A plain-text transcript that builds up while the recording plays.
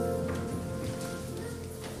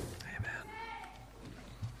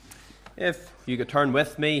If you could turn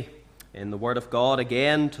with me in the Word of God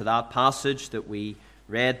again to that passage that we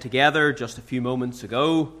read together just a few moments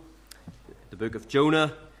ago, the book of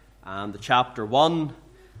Jonah and the chapter 1,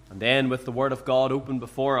 and then with the Word of God open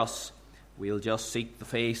before us, we'll just seek the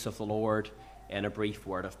face of the Lord in a brief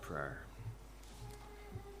word of prayer.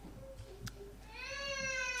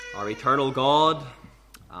 Our eternal God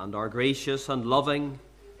and our gracious and loving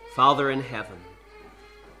Father in heaven,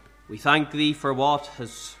 we thank Thee for what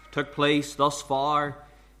has took place thus far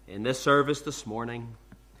in this service this morning.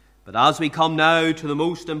 But as we come now to the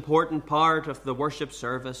most important part of the worship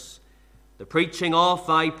service, the preaching of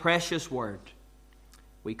Thy precious word,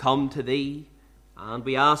 we come to Thee and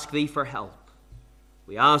we ask Thee for help.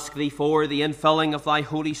 We ask Thee for the infilling of Thy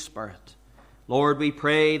Holy Spirit. Lord, we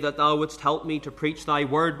pray that Thou wouldst help me to preach Thy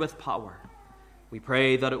word with power. We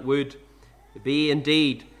pray that it would be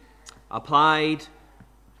indeed applied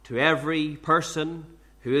to every person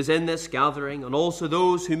who is in this gathering, and also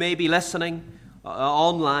those who may be listening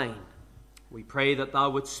online. We pray that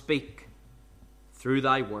Thou wouldst speak through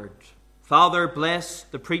Thy word. Father, bless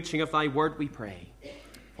the preaching of Thy word, we pray.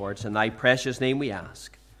 For it's in Thy precious name we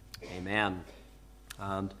ask. Amen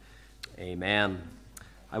and amen.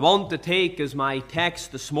 I want to take as my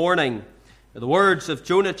text this morning the words of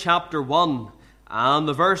Jonah chapter 1 and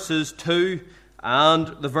the verses 2 and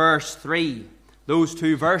the verse 3. Those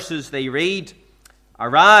two verses, they read,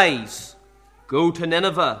 "Arise, go to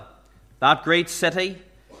Nineveh, that great city,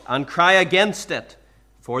 and cry against it,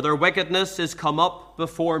 for their wickedness is come up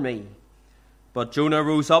before me." But Jonah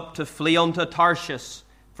rose up to flee unto Tarshish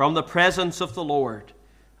from the presence of the Lord,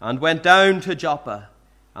 and went down to Joppa,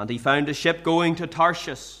 and he found a ship going to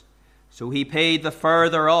Tarshish. So he paid the fare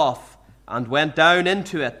thereof, and went down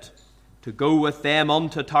into it, to go with them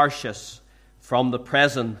unto Tarshish from the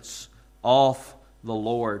presence of the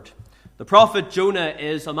Lord. The prophet Jonah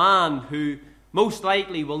is a man who most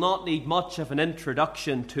likely will not need much of an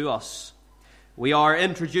introduction to us. We are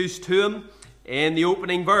introduced to him in the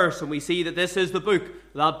opening verse, and we see that this is the book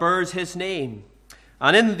that bears his name.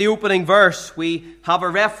 And in the opening verse, we have a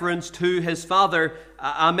reference to his father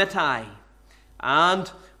Amittai.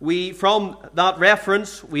 And from that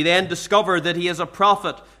reference, we then discover that he is a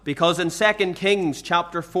prophet, because in 2 Kings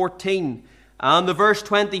chapter 14 and the verse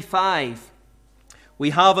 25, we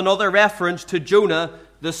have another reference to Jonah,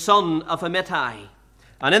 the son of Amittai.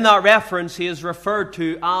 And in that reference, he is referred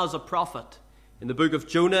to as a prophet. In the book of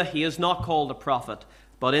Jonah, he is not called a prophet,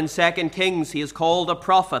 but in 2 Kings, he is called a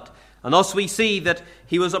prophet. And thus we see that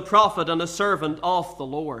he was a prophet and a servant of the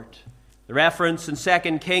Lord. The reference in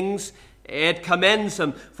 2 Kings, it commends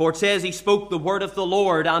him, for it says he spoke the word of the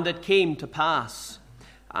Lord, and it came to pass.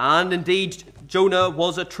 And indeed, Jonah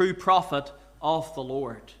was a true prophet of the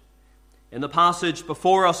Lord. In the passage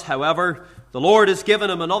before us, however, the Lord has given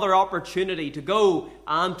him another opportunity to go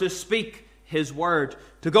and to speak his word,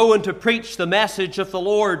 to go and to preach the message of the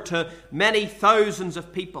Lord to many thousands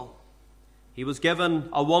of people. He was given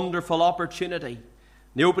a wonderful opportunity. In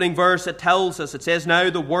the opening verse, it tells us, it says, "Now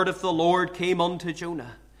the word of the Lord came unto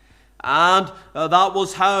Jonah." And that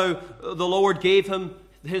was how the Lord gave him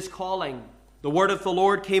his calling. The word of the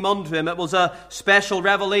Lord came unto him. It was a special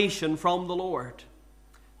revelation from the Lord.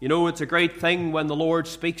 You know, it's a great thing when the Lord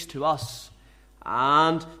speaks to us.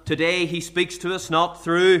 And today he speaks to us not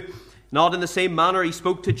in the same manner he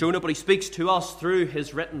spoke to Jonah, but he speaks to us through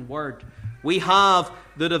his written word. We have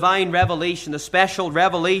the divine revelation, the special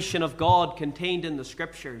revelation of God contained in the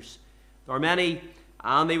Scriptures. There are many,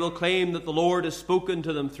 and they will claim that the Lord has spoken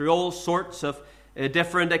to them through all sorts of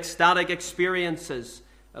different ecstatic experiences.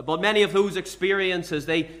 But many of those experiences,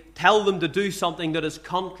 they tell them to do something that is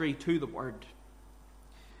contrary to the word.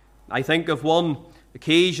 I think of one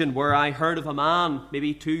occasion where I heard of a man,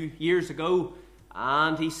 maybe 2 years ago,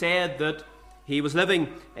 and he said that he was living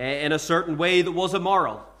in a certain way that was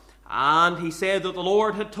immoral. And he said that the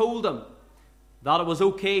Lord had told him that it was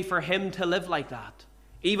okay for him to live like that,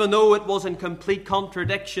 even though it was in complete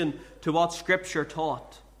contradiction to what Scripture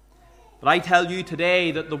taught. But I tell you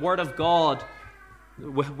today that the Word of God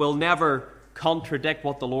will never contradict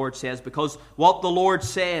what the Lord says, because what the Lord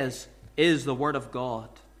says is the Word of God.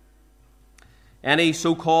 Any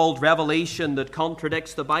so-called revelation that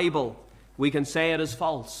contradicts the Bible, we can say it is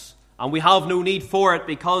false. And we have no need for it,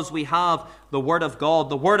 because we have the Word of God.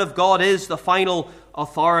 The Word of God is the final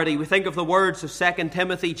authority. We think of the words of 2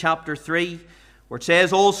 Timothy chapter 3, where it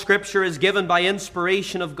says, "All Scripture is given by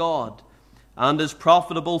inspiration of God, and is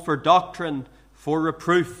profitable for doctrine, for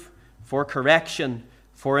reproof, for correction,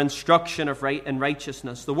 for instruction in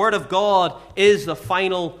righteousness." The Word of God is the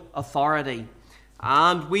final authority.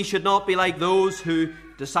 And we should not be like those who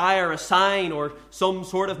desire a sign or some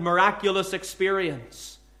sort of miraculous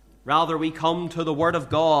experience. Rather, we come to the Word of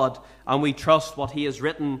God and we trust what He has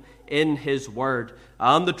written in His Word.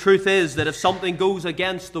 And the truth is that if something goes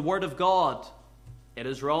against the Word of God, it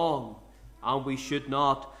is wrong and we should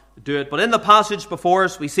not do it. But in the passage before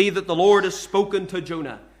us, we see that the Lord has spoken to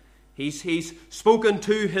Jonah. He's spoken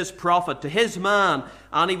to his prophet, to his man,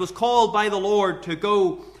 and he was called by the Lord to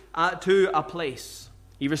go to a place.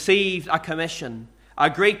 He received a commission, a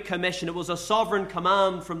great commission. It was a sovereign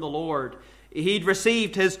command from the Lord. He'd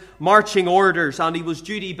received his marching orders and he was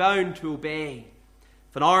duty bound to obey.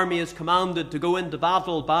 If an army is commanded to go into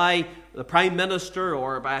battle by the prime minister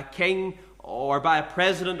or by a king or by a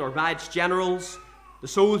president or by its generals, the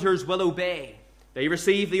soldiers will obey. They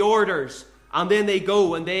receive the orders and then they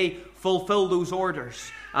go and they fulfill those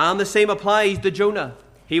orders. And the same applies to Jonah.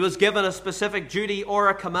 He was given a specific duty or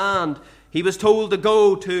a command. He was told to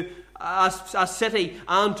go to a city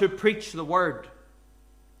and to preach the word.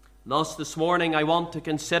 Thus, this morning, I want to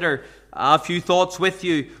consider a few thoughts with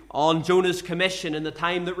you on Jonah's commission in the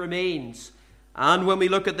time that remains. And when we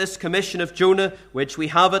look at this commission of Jonah, which we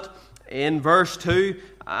have it in verse 2,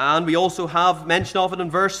 and we also have mention of it in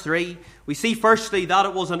verse 3, we see firstly that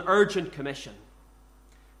it was an urgent commission.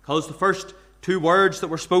 Because the first two words that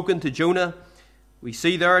were spoken to Jonah, we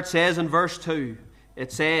see there it says in verse 2,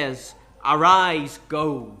 it says, "Arise,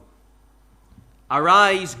 go."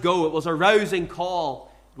 Arise, go. It was a rousing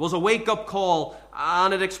call. It was a wake-up call,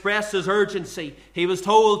 and it expresses urgency. He was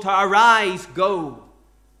told to arise, go.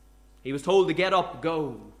 He was told to get up,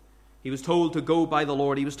 go. He was told to go by the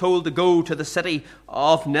Lord. He was told to go to the city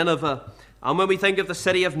of Nineveh. And when we think of the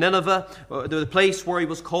city of Nineveh, the place where he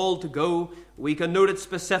was called to go, we can note its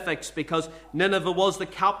specifics because Nineveh was the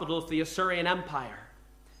capital of the Assyrian Empire.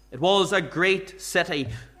 It was a great city.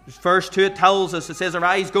 Verse 2 it tells us, it says,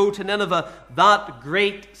 "Arise, go to Nineveh, that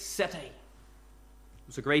great city." It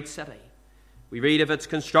was a great city. We read of its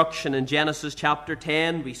construction in Genesis chapter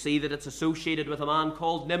 10. We see that it's associated with a man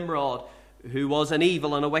called Nimrod, who was an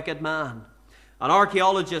evil and a wicked man. And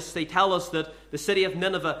archaeologists, they tell us that the city of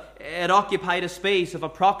Nineveh, it occupied a space of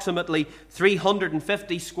approximately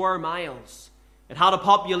 350 square miles. It had a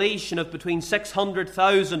population of between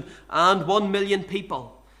 600,000 and 1 million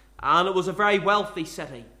people. And it was a very wealthy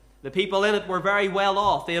city. The people in it were very well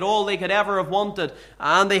off. They had all they could ever have wanted.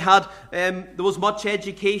 And they had there was much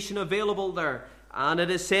education available there. And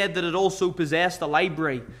it is said that it also possessed a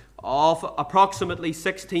library of approximately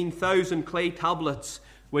 16,000 clay tablets,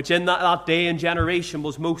 which in that day and generation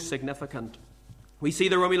was most significant. We see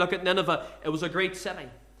there when we look at Nineveh, it was a great city.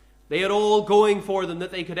 They had all going for them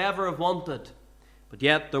that they could ever have wanted. But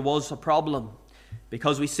yet there was a problem,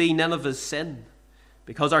 because we see Nineveh's sin.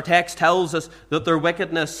 Because our text tells us that their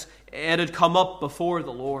wickedness, it had come up before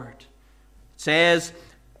the Lord. It says,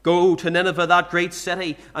 "Go to Nineveh, that great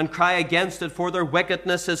city, and cry against it, for their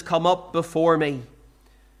wickedness has come up before me."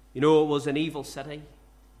 You know, it was an evil city.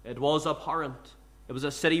 It was abhorrent. It was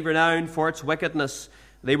a city renowned for its wickedness.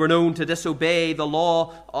 They were known to disobey the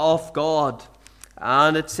law of God.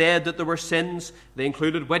 And it said that there were sins. They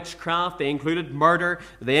included witchcraft, they included murder,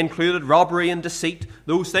 they included robbery and deceit.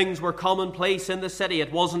 Those things were commonplace in the city.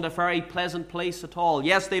 It wasn't a very pleasant place at all.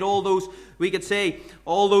 Yes, they had all those, we could say,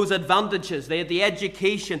 all those advantages. They had the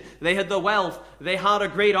education, they had the wealth, they had a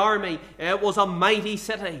great army. It was a mighty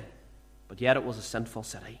city. But yet it was a sinful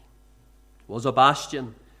city. It was a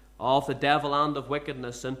bastion of the devil and of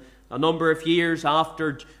wickedness. And a number of years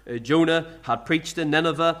after Jonah had preached in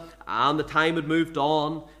Nineveh and the time had moved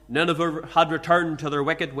on, Nineveh had returned to their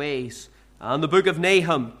wicked ways. And the book of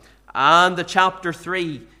Nahum and the chapter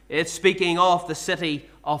 3, it's speaking of the city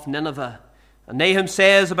of Nineveh. And Nahum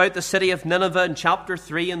says about the city of Nineveh in chapter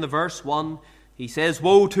 3 in the verse 1, he says,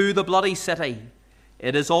 "Woe to the bloody city!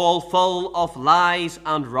 It is all full of lies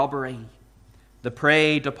and robbery. The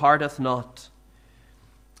prey departeth not."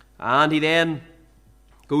 And he then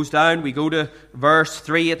goes down, we go to verse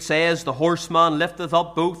 3, it says, "The horseman lifteth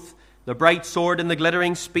up both the bright sword and the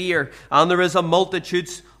glittering spear, and there is a multitude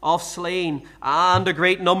of slain, and a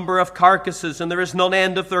great number of carcasses, and there is none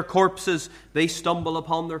end of their corpses. They stumble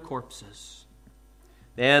upon their corpses."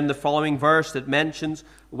 Then the following verse that mentions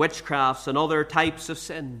witchcrafts and other types of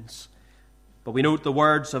sins. But we note the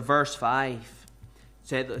words of verse 5.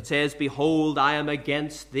 It says, "Behold, I am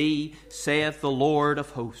against thee, saith the Lord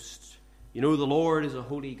of hosts." You know, the Lord is a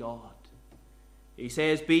holy God. He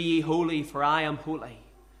says, "Be ye holy, for I am holy."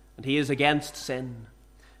 And he is against sin.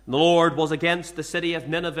 And the Lord was against the city of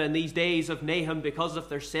Nineveh in these days of Nahum because of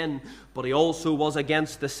their sin, but he also was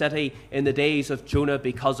against the city in the days of Jonah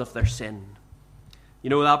because of their sin. You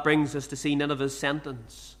know, that brings us to see Nineveh's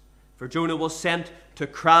sentence. For Jonah was sent to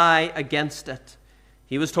cry against it.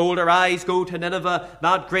 He was told, "Arise, go to Nineveh,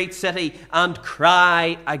 that great city, and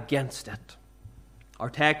cry against it." Our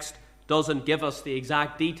text doesn't give us the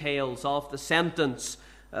exact details of the sentence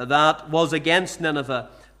that was against Nineveh.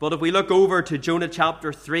 But if we look over to Jonah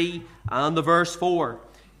chapter 3 and the verse 4,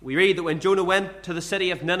 we read that when Jonah went to the city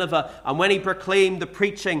of Nineveh, and when he proclaimed the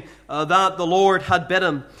preaching that the Lord had bid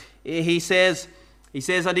him, he says,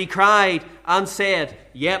 "And he cried and said,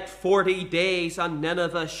 Yet 40 days, and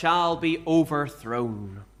Nineveh shall be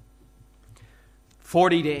overthrown."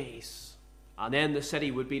 40 days, and then the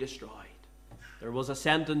city would be destroyed. There was a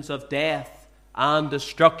sentence of death and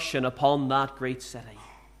destruction upon that great city.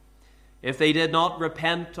 If they did not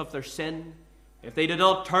repent of their sin, if they did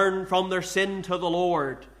not turn from their sin to the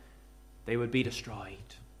Lord, they would be destroyed.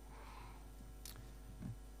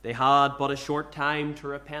 They had but a short time to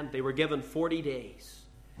repent. They were given 40 days.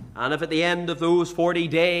 And if at the end of those 40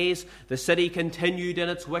 days the city continued in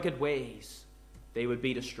its wicked ways, they would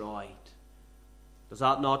be destroyed. Does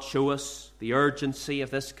that not show us the urgency of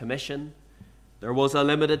this commission? There was a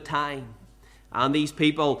limited time. And these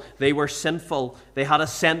people, they were sinful. They had a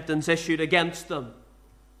sentence issued against them.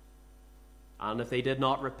 And if they did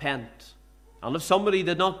not repent, and if somebody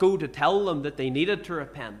did not go to tell them that they needed to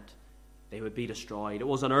repent, they would be destroyed. It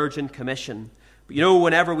was an urgent commission. But you know,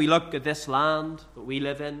 whenever we look at this land that we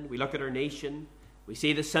live in, we look at our nation, we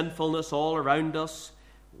see the sinfulness all around us.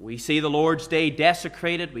 We see the Lord's Day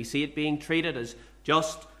desecrated. We see it being treated as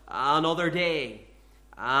just another day.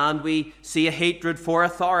 And we see a hatred for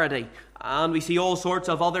authority. And we see all sorts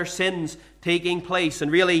of other sins taking place.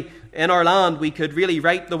 And really, in our land, we could really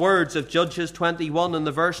write the words of Judges 21 and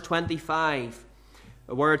the verse 25,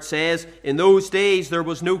 where it says, "In those days there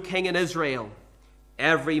was no king in Israel.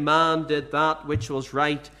 Every man did that which was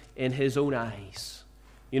right in his own eyes."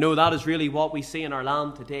 You know, that is really what we see in our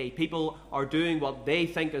land today. People are doing what they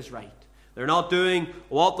think is right. They're not doing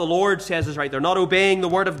what the Lord says is right. They're not obeying the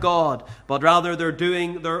word of God, but rather they're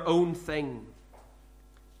doing their own thing.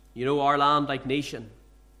 You know, our land, like nation,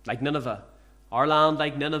 like Nineveh, our land,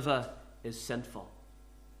 like Nineveh, is sinful.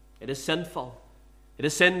 It is sinful. It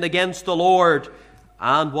has sinned against the Lord,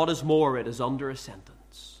 and what is more, it is under a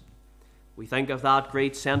sentence. We think of that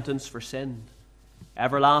great sentence for sin,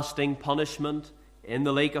 everlasting punishment in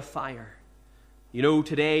the lake of fire. You know,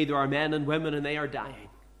 today there are men and women, and they are dying.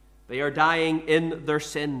 They are dying in their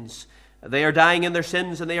sins. They are dying in their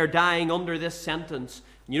sins, and they are dying under this sentence.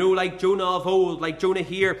 You know, like Jonah of old, like Jonah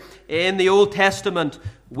here in the Old Testament,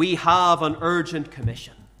 we have an urgent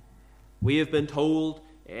commission. We have been told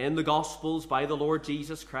in the Gospels by the Lord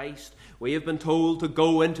Jesus Christ, we have been told to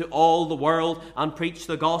go into all the world and preach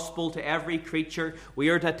the gospel to every creature. We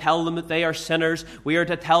are to tell them that they are sinners. We are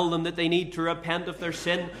to tell them that they need to repent of their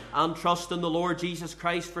sin and trust in the Lord Jesus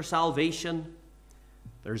Christ for salvation.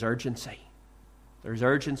 There's urgency. There's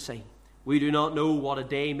urgency. We do not know what a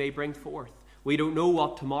day may bring forth. We don't know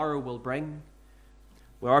what tomorrow will bring.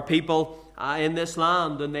 There are people in this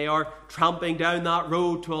land, and they are tramping down that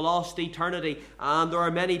road to a lost eternity. And there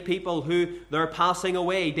are many people who they're passing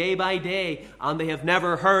away day by day, and they have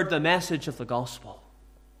never heard the message of the gospel.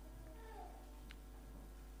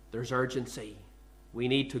 There's urgency. We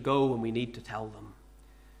need to go and we need to tell them.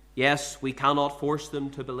 Yes, we cannot force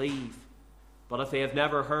them to believe. But if they have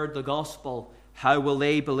never heard the gospel, how will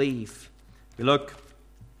they believe? We look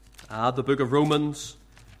at the book of Romans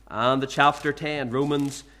and the chapter 10.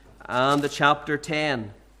 Romans and the chapter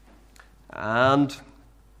 10. And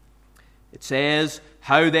it says,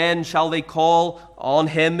 "How then shall they call on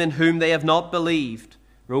him in whom they have not believed?"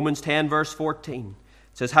 Romans 10 verse 14.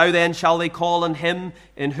 It says, "How then shall they call on him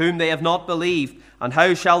in whom they have not believed? And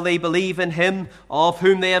how shall they believe in him of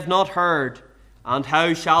whom they have not heard? And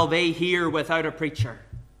how shall they hear without a preacher?"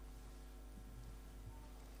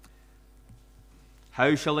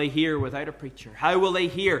 How shall they hear without a preacher? How will they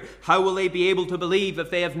hear? How will they be able to believe if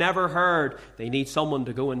they have never heard? They need someone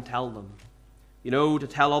to go and tell them. You know, to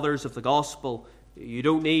tell others of the gospel, you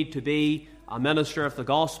don't need to be a minister of the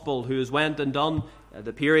gospel who has went and done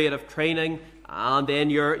the period of training, and then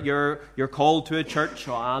you're called to a church,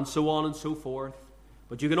 and so on and so forth.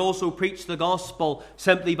 But you can also preach the gospel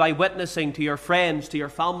simply by witnessing to your friends, to your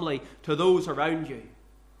family, to those around you.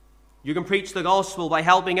 You can preach the gospel by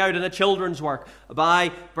helping out in a children's work, by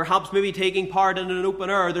perhaps maybe taking part in an open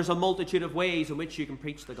air. There's a multitude of ways in which you can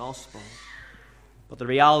preach the gospel. But the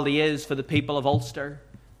reality is, for the people of Ulster,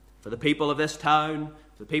 for the people of this town,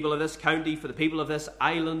 for the people of this county, for the people of this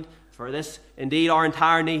island, for this, indeed, our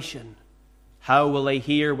entire nation, How will they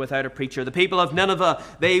hear without a preacher? The people of Nineveh,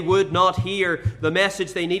 they would not hear the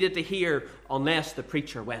message they needed to hear unless the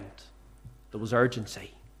preacher went. There was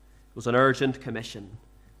urgency. It was an urgent commission.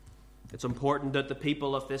 It's important that the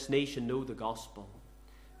people of this nation know the gospel.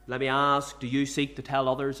 Let me ask, do you seek to tell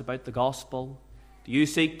others about the gospel? Do you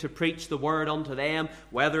seek to preach the word unto them,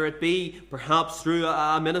 whether it be perhaps through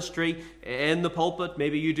a ministry in the pulpit?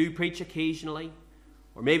 Maybe you do preach occasionally.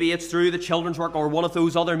 Or maybe it's through the children's work or one of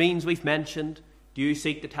those other means we've mentioned. Do you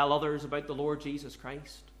seek to tell others about the Lord Jesus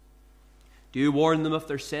Christ? Do you warn them of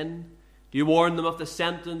their sin? Do you warn them of the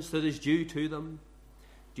sentence that is due to them?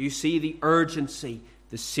 Do you see the urgency,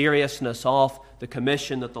 the seriousness of the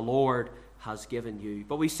commission that the Lord has given you?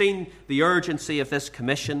 But we've seen the urgency of this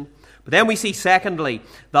commission. But then we see, secondly,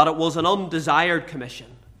 that it was an undesired commission.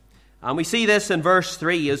 And we see this in verse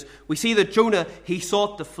 3, as we see that Jonah, he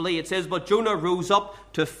sought to flee. It says, but Jonah rose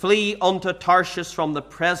up to flee unto Tarshish from the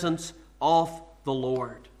presence of the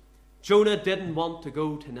Lord. Jonah didn't want to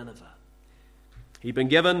go to Nineveh. He'd been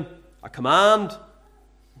given a command,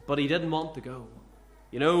 but he didn't want to go.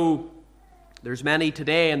 You know, there's many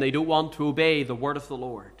today, and they don't want to obey the word of the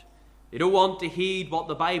Lord. They don't want to heed what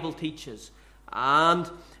the Bible teaches. And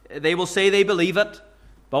they will say they believe it,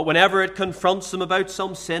 but whenever it confronts them about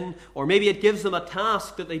some sin, or maybe it gives them a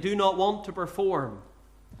task that they do not want to perform,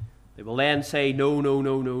 they will then say, no, no,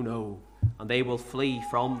 no, no, no. And they will flee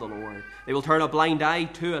from the Lord. They will turn a blind eye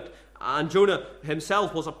to it. And Jonah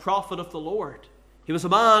himself was a prophet of the Lord. He was a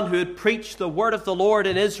man who had preached the word of the Lord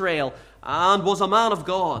in Israel and was a man of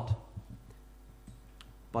God.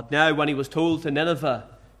 But now when he was told to Nineveh,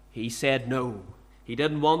 he said no. He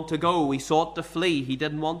didn't want to go. He sought to flee. He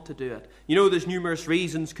didn't want to do it. You know, there's numerous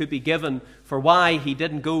reasons could be given for why he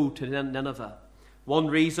didn't go to Nineveh. One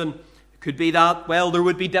reason could be that, well, there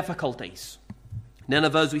would be difficulties.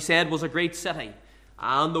 Nineveh, as we said, was a great city,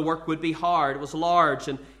 and the work would be hard. It was large,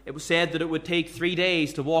 and it was said that it would take 3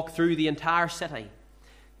 days to walk through the entire city.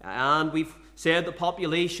 And we've said the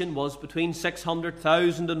population was between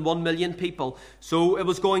 600,000 and 1 million people. So it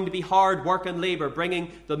was going to be hard work and labor,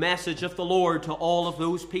 bringing the message of the Lord to all of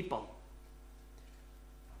those people.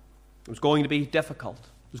 It was going to be difficult.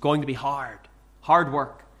 It was going to be hard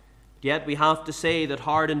work. Yet we have to say that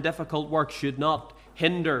hard and difficult work should not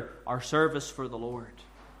hinder our service for the Lord.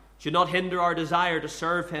 Should not hinder our desire to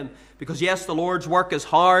serve him. Because yes, the Lord's work is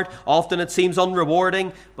hard. Often it seems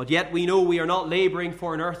unrewarding. But yet we know we are not laboring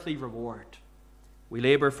for an earthly reward. We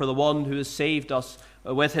labor for the one who has saved us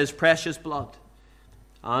with his precious blood.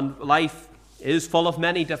 And life is full of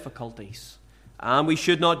many difficulties. And we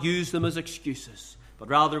should not use them as excuses, but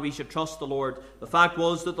rather we should trust the Lord. The fact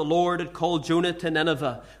was that the Lord had called Jonah to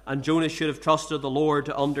Nineveh, and Jonah should have trusted the Lord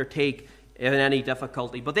to undertake in any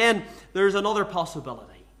difficulty. But then there's another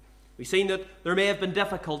possibility. We've seen that there may have been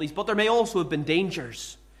difficulties, but there may also have been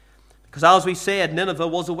dangers. Because as we said, Nineveh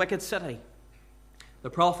was a wicked city. The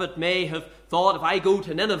prophet may have thought, if I go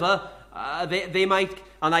to Nineveh, they might,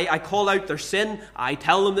 and I call out their sin, I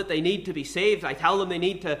tell them that they need to be saved, I tell them they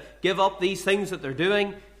need to give up these things that they're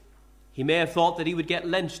doing. He may have thought that he would get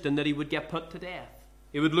lynched and that he would get put to death.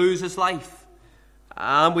 He would lose his life.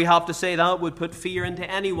 And we have to say that would put fear into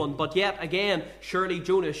anyone. But yet again, surely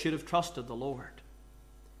Jonah should have trusted the Lord.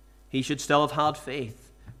 He should still have had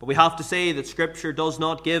faith. But we have to say that Scripture does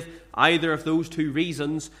not give either of those two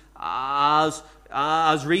reasons as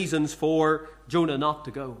reasons for Jonah not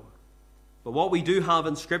to go. But what we do have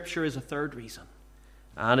in Scripture is a third reason.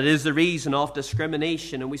 And it is the reason of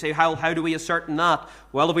discrimination. And we say, how do we ascertain that?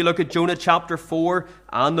 Well, if we look at Jonah chapter 4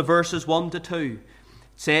 and the verses 1 to 2, it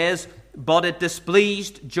says, but it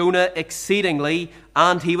displeased Jonah exceedingly,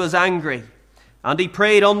 and he was angry. And he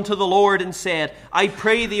prayed unto the Lord and said, I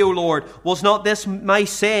pray thee, O Lord, was not this my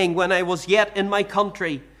saying when I was yet in my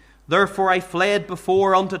country? Therefore I fled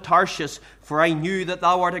before unto Tarshish, for I knew that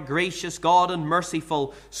thou art a gracious God and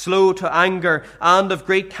merciful, slow to anger, and of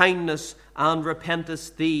great kindness, and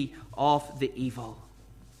repentest thee of the evil.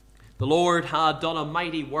 The Lord had done a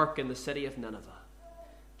mighty work in the city of Nineveh.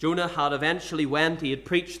 Jonah had eventually went, he had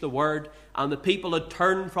preached the word, and the people had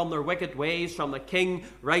turned from their wicked ways, from the king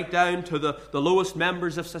right down to the lowest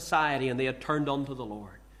members of society, and they had turned unto the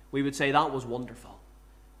Lord. We would say that was wonderful.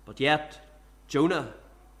 But yet, Jonah,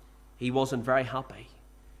 he wasn't very happy.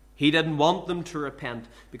 He didn't want them to repent,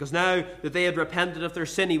 because now that they had repented of their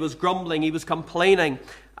sin, he was grumbling, he was complaining.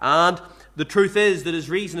 And the truth is that his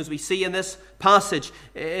reason, as we see in this passage,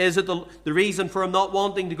 is that the reason for him not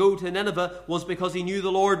wanting to go to Nineveh was because he knew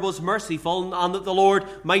the Lord was merciful and that the Lord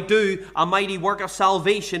might do a mighty work of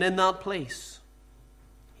salvation in that place.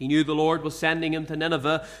 He knew the Lord was sending him to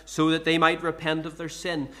Nineveh so that they might repent of their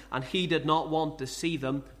sin, and he did not want to see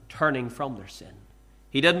them turning from their sin.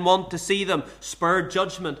 He didn't want to see them spur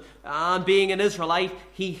judgment. And being an Israelite,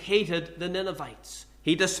 he hated the Ninevites.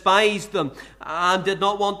 He despised them and did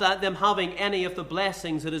not want them having any of the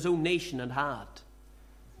blessings that his own nation had had.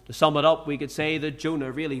 To sum it up, we could say that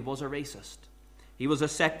Jonah really was a racist. He was a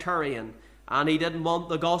sectarian, and he didn't want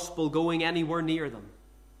the gospel going anywhere near them.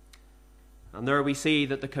 And there we see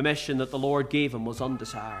that the commission that the Lord gave him was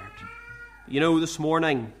undesired. You know, this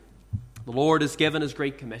morning, the Lord has given his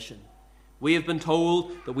great commission. We have been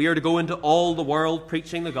told that we are to go into all the world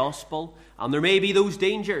preaching the gospel, and there may be those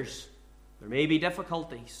dangers. There may be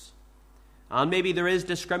difficulties. And maybe there is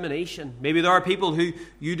discrimination. Maybe there are people who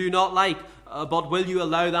you do not like, but will you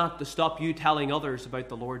allow that to stop you telling others about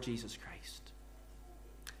the Lord Jesus Christ?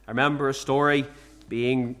 I remember a story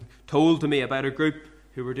being told to me about a group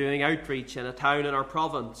who were doing outreach in a town in our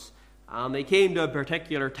province. And they came to a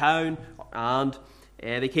particular town, and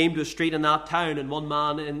they came to a street in that town, and one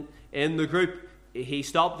man in the group, he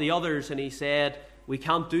stopped the others and he said, "We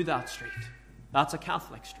can't do that street. That's a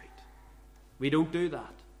Catholic street. We don't do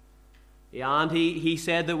that." And he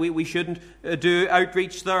said that we shouldn't do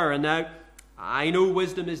outreach there. And now, I know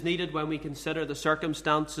wisdom is needed when we consider the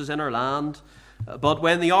circumstances in our land. But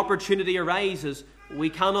when the opportunity arises, we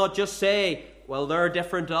cannot just say, "Well, they're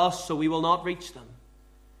different to us, so we will not reach them."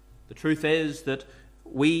 The truth is that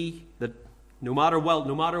no matter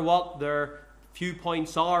what their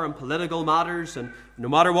viewpoints are in political matters, and no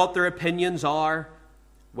matter what their opinions are,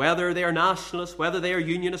 whether they are nationalists, whether they are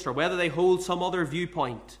unionists, or whether they hold some other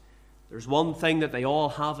viewpoint, there's one thing that they all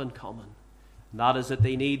have in common, and that is that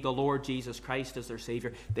they need the Lord Jesus Christ as their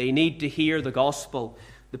Savior. They need to hear the gospel.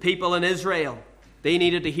 The people in Israel, they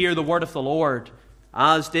needed to hear the word of the Lord,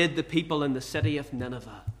 as did the people in the city of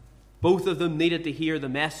Nineveh. Both of them needed to hear the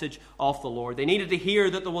message of the Lord. They needed to hear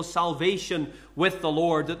that there was salvation with the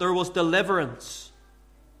Lord, that there was deliverance.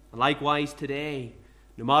 And likewise today,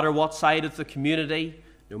 no matter what side of the community,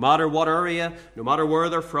 no matter what area, no matter where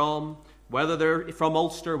they're from, whether they're from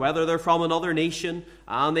Ulster, whether they're from another nation,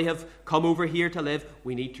 and they have come over here to live,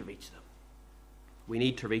 we need to reach them. We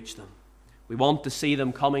need to reach them. We want to see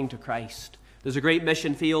them coming to Christ. There's a great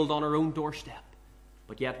mission field on our own doorstep,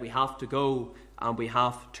 but yet we have to go and we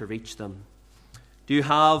have to reach them. Do you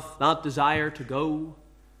have that desire to go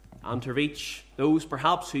and to reach those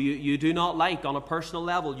perhaps who you do not like on a personal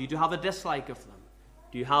level? You do have a dislike of them.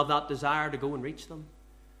 Do you have that desire to go and reach them?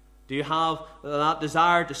 Do you have that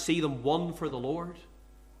desire to see them won for the Lord?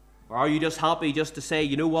 Or are you just happy just to say,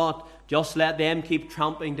 "You know what, just let them keep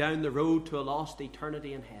tramping down the road to a lost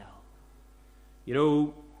eternity in hell"? You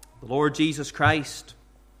know, the Lord Jesus Christ,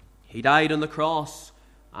 he died on the cross,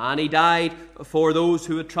 and he died for those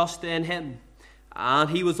who would trust in him. And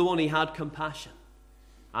he was the one, he had compassion,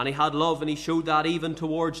 and he had love, and he showed that even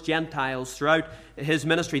towards Gentiles throughout his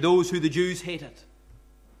ministry, those who the Jews hated.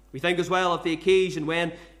 We think as well of the occasion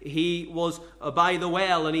when he was by the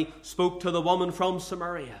well and he spoke to the woman from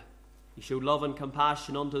Samaria. He showed love and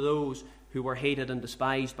compassion unto those who were hated and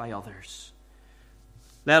despised by others.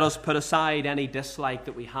 Let us put aside any dislike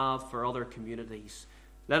that we have for other communities.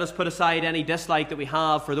 Let us put aside any dislike that we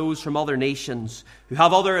have for those from other nations who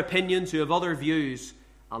have other opinions, who have other views,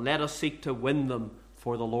 and let us seek to win them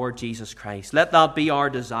for the Lord Jesus Christ. Let that be our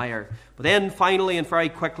desire. But then finally and very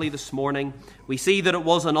quickly this morning, we see that it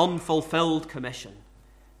was an unfulfilled commission.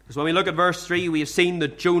 Because when we look at verse 3, we have seen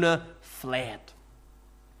that Jonah fled.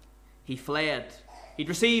 He fled. He'd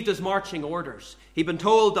received his marching orders. He'd been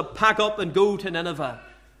told to pack up and go to Nineveh.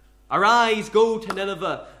 Arise, go to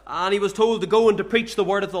Nineveh. And he was told to go and to preach the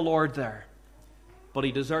word of the Lord there. But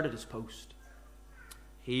he deserted his post.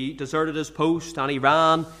 He deserted his post and he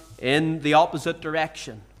ran in the opposite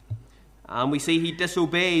direction. And we see he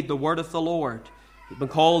disobeyed the word of the Lord. He'd been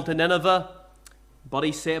called to Nineveh, but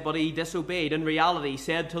he disobeyed. In reality, he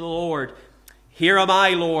said to the Lord, "Here am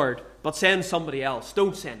I, Lord, but send somebody else.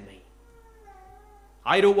 Don't send me.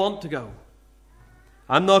 I don't want to go.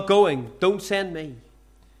 I'm not going. Don't send me."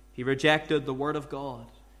 He rejected the word of God.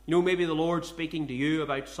 You know, maybe the Lord's speaking to you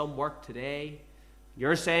about some work today.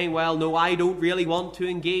 You're saying, "Well, no, I don't really want to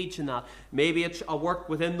engage in that." Maybe it's a work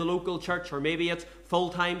within the local church, or maybe it's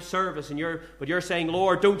full-time service, but you're saying,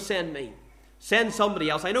 "Lord, don't send me. Send somebody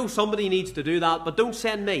else. I know somebody needs to do that, but don't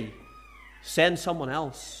send me. Send someone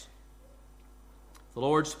else." The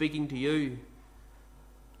Lord's speaking to you.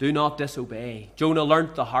 Do not disobey. Jonah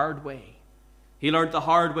learnt the hard way. He learnt the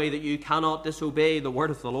hard way that you cannot disobey the word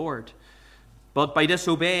of the Lord. But by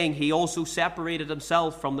disobeying, he also separated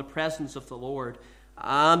himself from the presence of the Lord.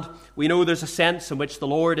 And we know there's a sense in which the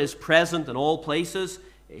Lord is present in all places.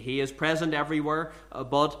 He is present everywhere.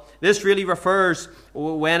 But this really refers,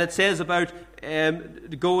 when it says about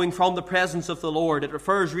going from the presence of the Lord, it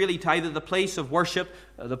refers really to either the place of worship,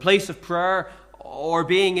 the place of prayer, or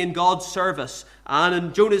being in God's service. And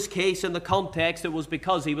in Jonah's case, in the context, it was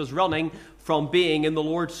because he was running from being in the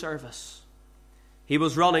Lord's service. He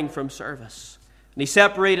was running from service. And he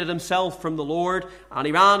separated himself from the Lord, and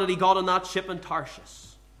he ran and he got on that ship in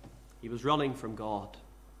Tarshish. He was running from God.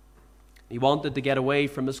 He wanted to get away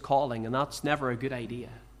from his calling, and that's never a good idea.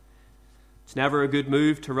 It's never a good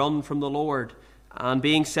move to run from the Lord. And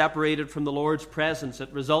being separated from the Lord's presence,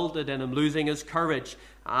 it resulted in him losing his courage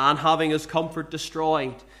and having his comfort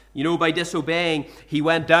destroyed. You know, by disobeying, he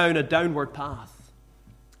went down a downward path.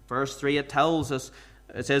 Verse 3, it tells us,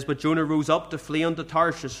 it says, "But Jonah rose up to flee unto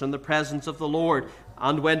Tarshish from the presence of the Lord,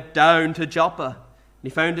 and went down to Joppa. And he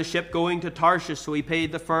found a ship going to Tarshish, so he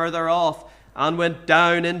paid the fare thereof, and went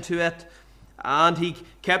down into it." And he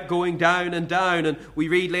kept going down, and we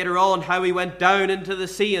read later on how he went down into the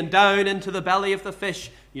sea and down into the belly of the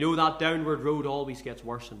fish. You know, that downward road always gets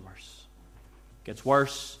worse and worse. It gets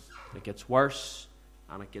worse, it gets worse,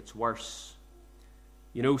 and it gets worse.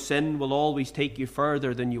 You know, sin will always take you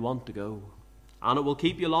further than you want to go. And it will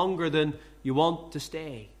keep you longer than you want to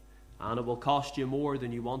stay. And it will cost you more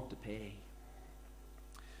than you want to pay.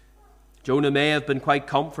 Jonah may have been quite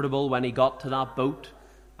comfortable when he got to that boat.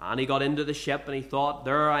 And he got into the ship and he thought,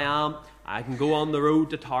 there I am. I can go on the road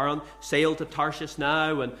to Taran, sail to Tarshish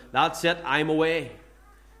now, and that's it, I'm away.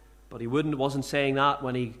 But he wasn't saying that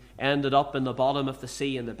when he ended up in the bottom of the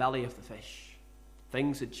sea, in the belly of the fish.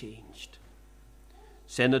 Things had changed.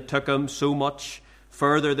 Sin had took him so much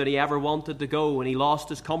further than he ever wanted to go, and he lost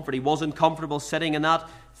his comfort. He wasn't comfortable sitting in that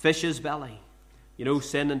fish's belly. You know,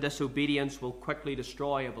 sin and disobedience will quickly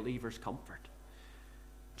destroy a believer's comfort.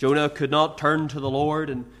 Jonah could not turn to the Lord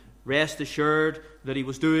and rest assured that he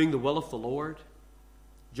was doing the will of the Lord.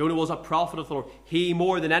 Jonah was a prophet of the Lord. He,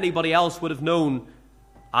 more than anybody else, would have known,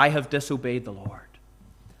 I have disobeyed the Lord.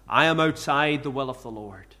 I am outside the will of the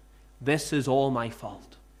Lord. This is all my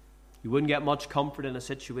fault. You wouldn't get much comfort in a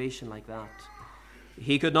situation like that.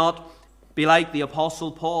 He could not be like the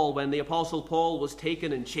Apostle Paul. When the Apostle Paul was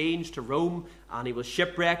taken and changed to Rome, and he was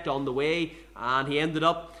shipwrecked on the way, and he ended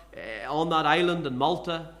up on that island in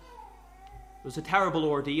Malta. It was a terrible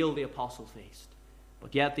ordeal the apostle faced.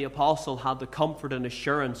 But yet the apostle had the comfort and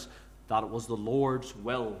assurance that it was the Lord's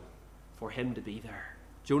will for him to be there.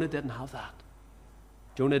 Jonah didn't have that.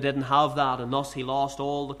 Jonah didn't have that, and thus he lost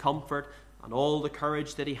all the comfort and all the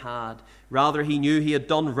courage that he had. Rather, he knew he had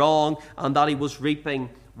done wrong and that he was reaping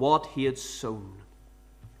what he had sown.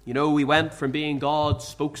 You know, we went from being God's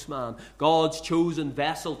spokesman, God's chosen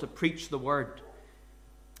vessel to preach the word.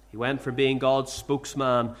 He went from being God's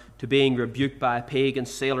spokesman to being rebuked by a pagan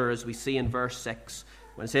sailor, as we see in verse 6.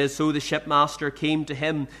 When it says, "So the shipmaster came to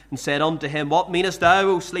him and said unto him, What meanest thou,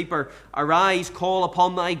 O sleeper? Arise, call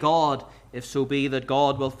upon thy God, if so be that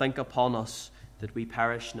God will think upon us, that we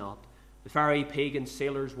perish not." The very pagan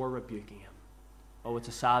sailors were rebuking him. Oh, it's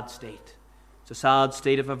a sad state. It's a sad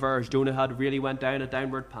state of affairs. Jonah had really went down a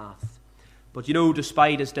downward path. But you know,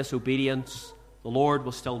 despite his disobedience, the Lord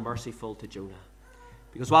was still merciful to Jonah.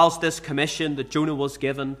 Because whilst this commission that Jonah was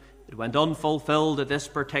given, it went unfulfilled at this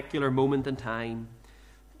particular moment in time,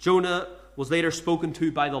 Jonah was later spoken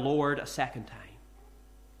to by the Lord a second time.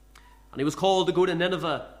 And he was called to go to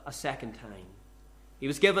Nineveh a second time. He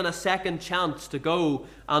was given a second chance to go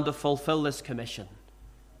and to fulfill this commission.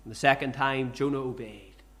 And the second time, Jonah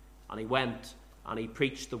obeyed. And he went and he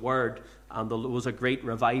preached the word, and there was a great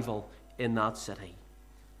revival in that city.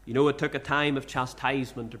 You know, it took a time of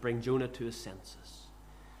chastisement to bring Jonah to his senses.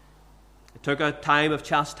 It took a time of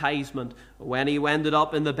chastisement when he ended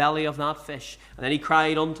up in the belly of that fish. And then he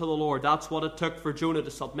cried unto the Lord. That's what it took for Jonah to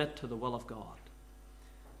submit to the will of God.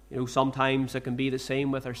 You know, sometimes it can be the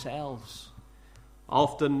same with ourselves.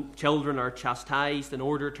 Often children are chastised in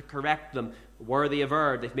order to correct them where they have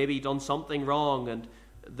erred. They've maybe done something wrong, and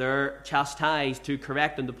they're chastised to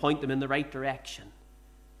correct them, to point them in the right direction.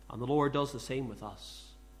 And the Lord does the same with us.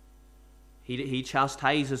 He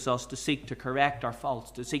chastises us to seek to correct our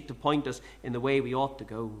faults, to seek to point us in the way we ought to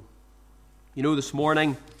go. You know, this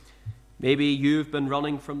morning, maybe you've been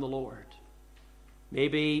running from the Lord.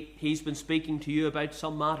 Maybe He's been speaking to you about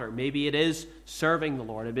some matter. Maybe it is serving the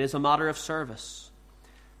Lord. It is a matter of service.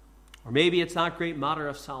 Or maybe it's that great matter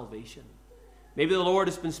of salvation. Maybe the Lord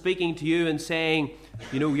has been speaking to you and saying,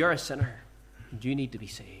 you know, you're a sinner and you need to be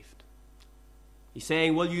saved. He's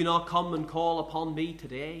saying, will you not come and call upon me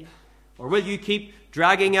today? Or will you keep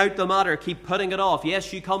dragging out the matter, keep putting it off?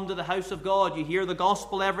 Yes, you come to the house of God, you hear the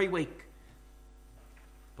gospel every week,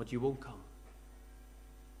 but you won't come.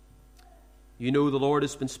 You know the Lord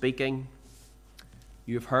has been speaking.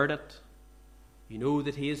 You have heard it. You know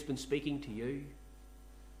that he has been speaking to you.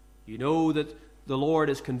 You know that the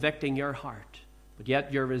Lord is convicting your heart, but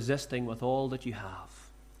yet you're resisting with all that you have.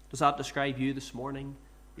 Does that describe you this morning?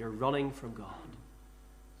 You're running from God.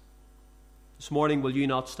 This morning, will you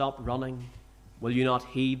not stop running? Will you not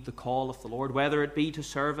heed the call of the Lord, whether it be to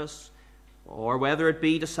service or whether it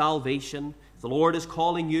be to salvation? If the Lord is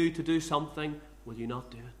calling you to do something, will you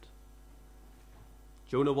not do it?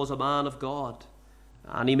 Jonah was a man of God,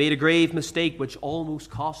 and he made a grave mistake which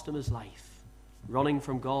almost cost him his life. Running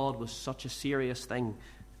from God was such a serious thing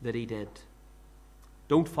that he did.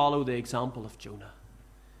 Don't follow the example of Jonah,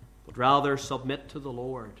 but rather submit to the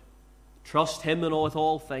Lord. Trust him in with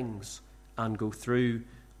all things and go through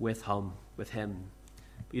with him.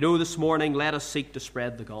 You know, this morning, let us seek to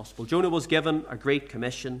spread the gospel. Jonah was given a great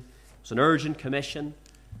commission. It was an urgent commission,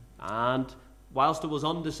 and whilst it was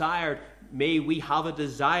undesired, may we have a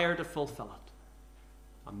desire to fulfill it,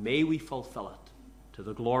 and may we fulfill it to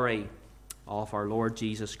the glory of our Lord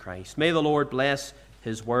Jesus Christ. May the Lord bless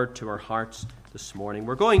his word to our hearts this morning.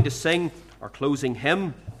 We're going to sing our closing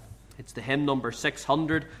hymn. It's the hymn number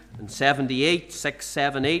 678,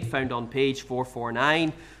 678, found on page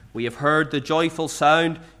 449. We have heard the joyful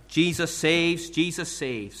sound, Jesus saves, Jesus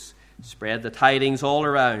saves. Spread the tidings all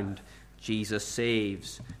around, Jesus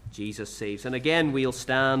saves, Jesus saves. And again we'll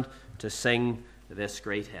stand to sing this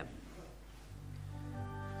great hymn.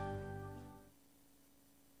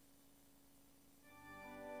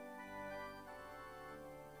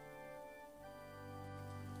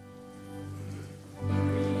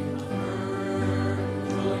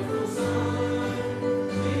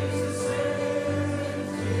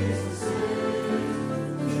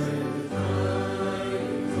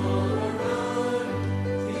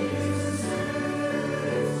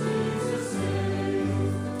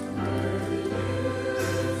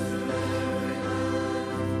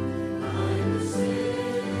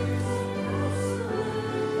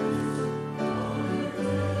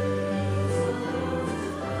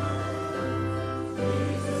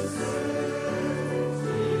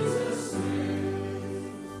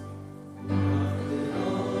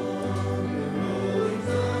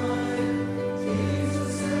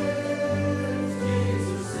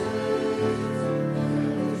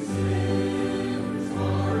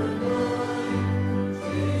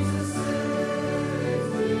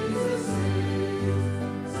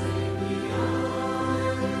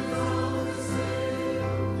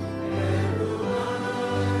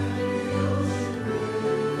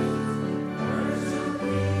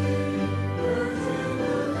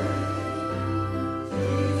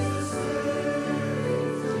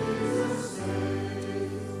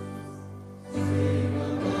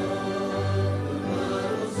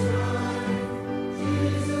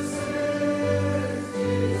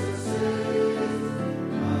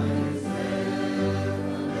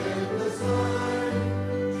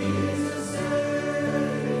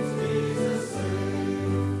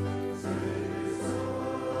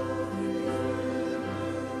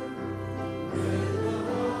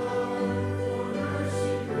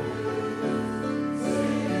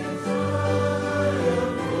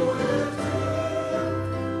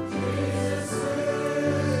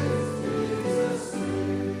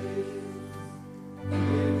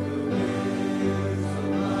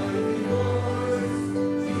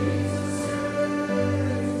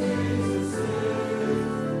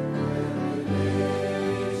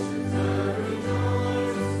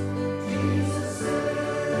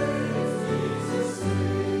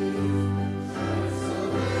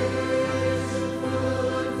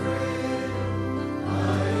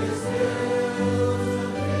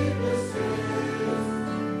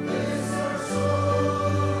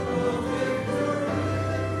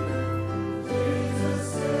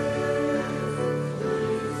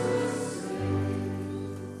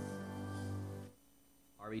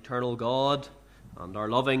 Eternal God and our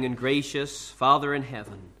loving and gracious Father in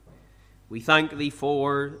heaven, we thank thee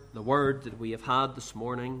for the word that we have had this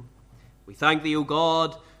morning. We thank thee, O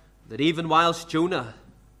God, that even whilst Jonah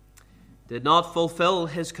did not fulfill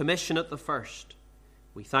his commission at the first,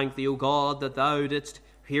 we thank thee, O God, that thou didst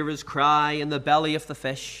hear his cry in the belly of the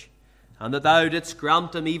fish, and that thou didst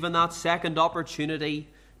grant him even that second opportunity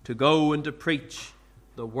to go and to preach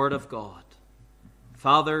the word of God.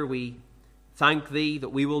 Father, we thank thee that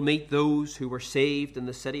we will meet those who were saved in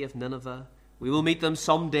the city of Nineveh. We will meet them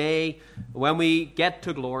someday when we get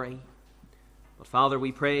to glory. But Father,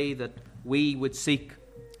 we pray that we would seek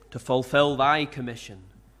to fulfill thy commission,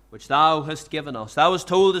 which thou hast given us. Thou hast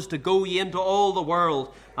told us to go ye into all the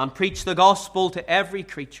world and preach the gospel to every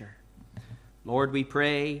creature. Lord, we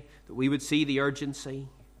pray that we would see the urgency.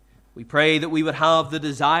 We pray that we would have the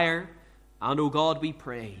desire. And, O God, we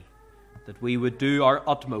pray that we would do our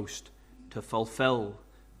utmost to fulfill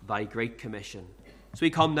thy great commission. As we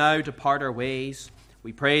come now to part our ways,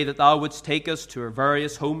 we pray that thou wouldst take us to our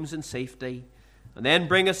various homes in safety, and then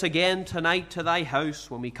bring us again tonight to thy house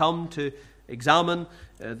when we come to examine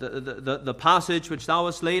the passage which thou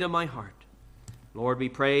hast laid on my heart. Lord, we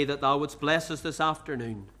pray that thou wouldst bless us this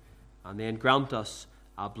afternoon, and then grant us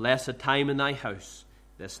a blessed time in thy house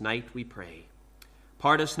this night, we pray.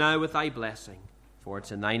 Part us now with thy blessing, for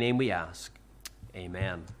it's in thy name we ask.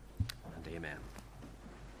 Amen and amen.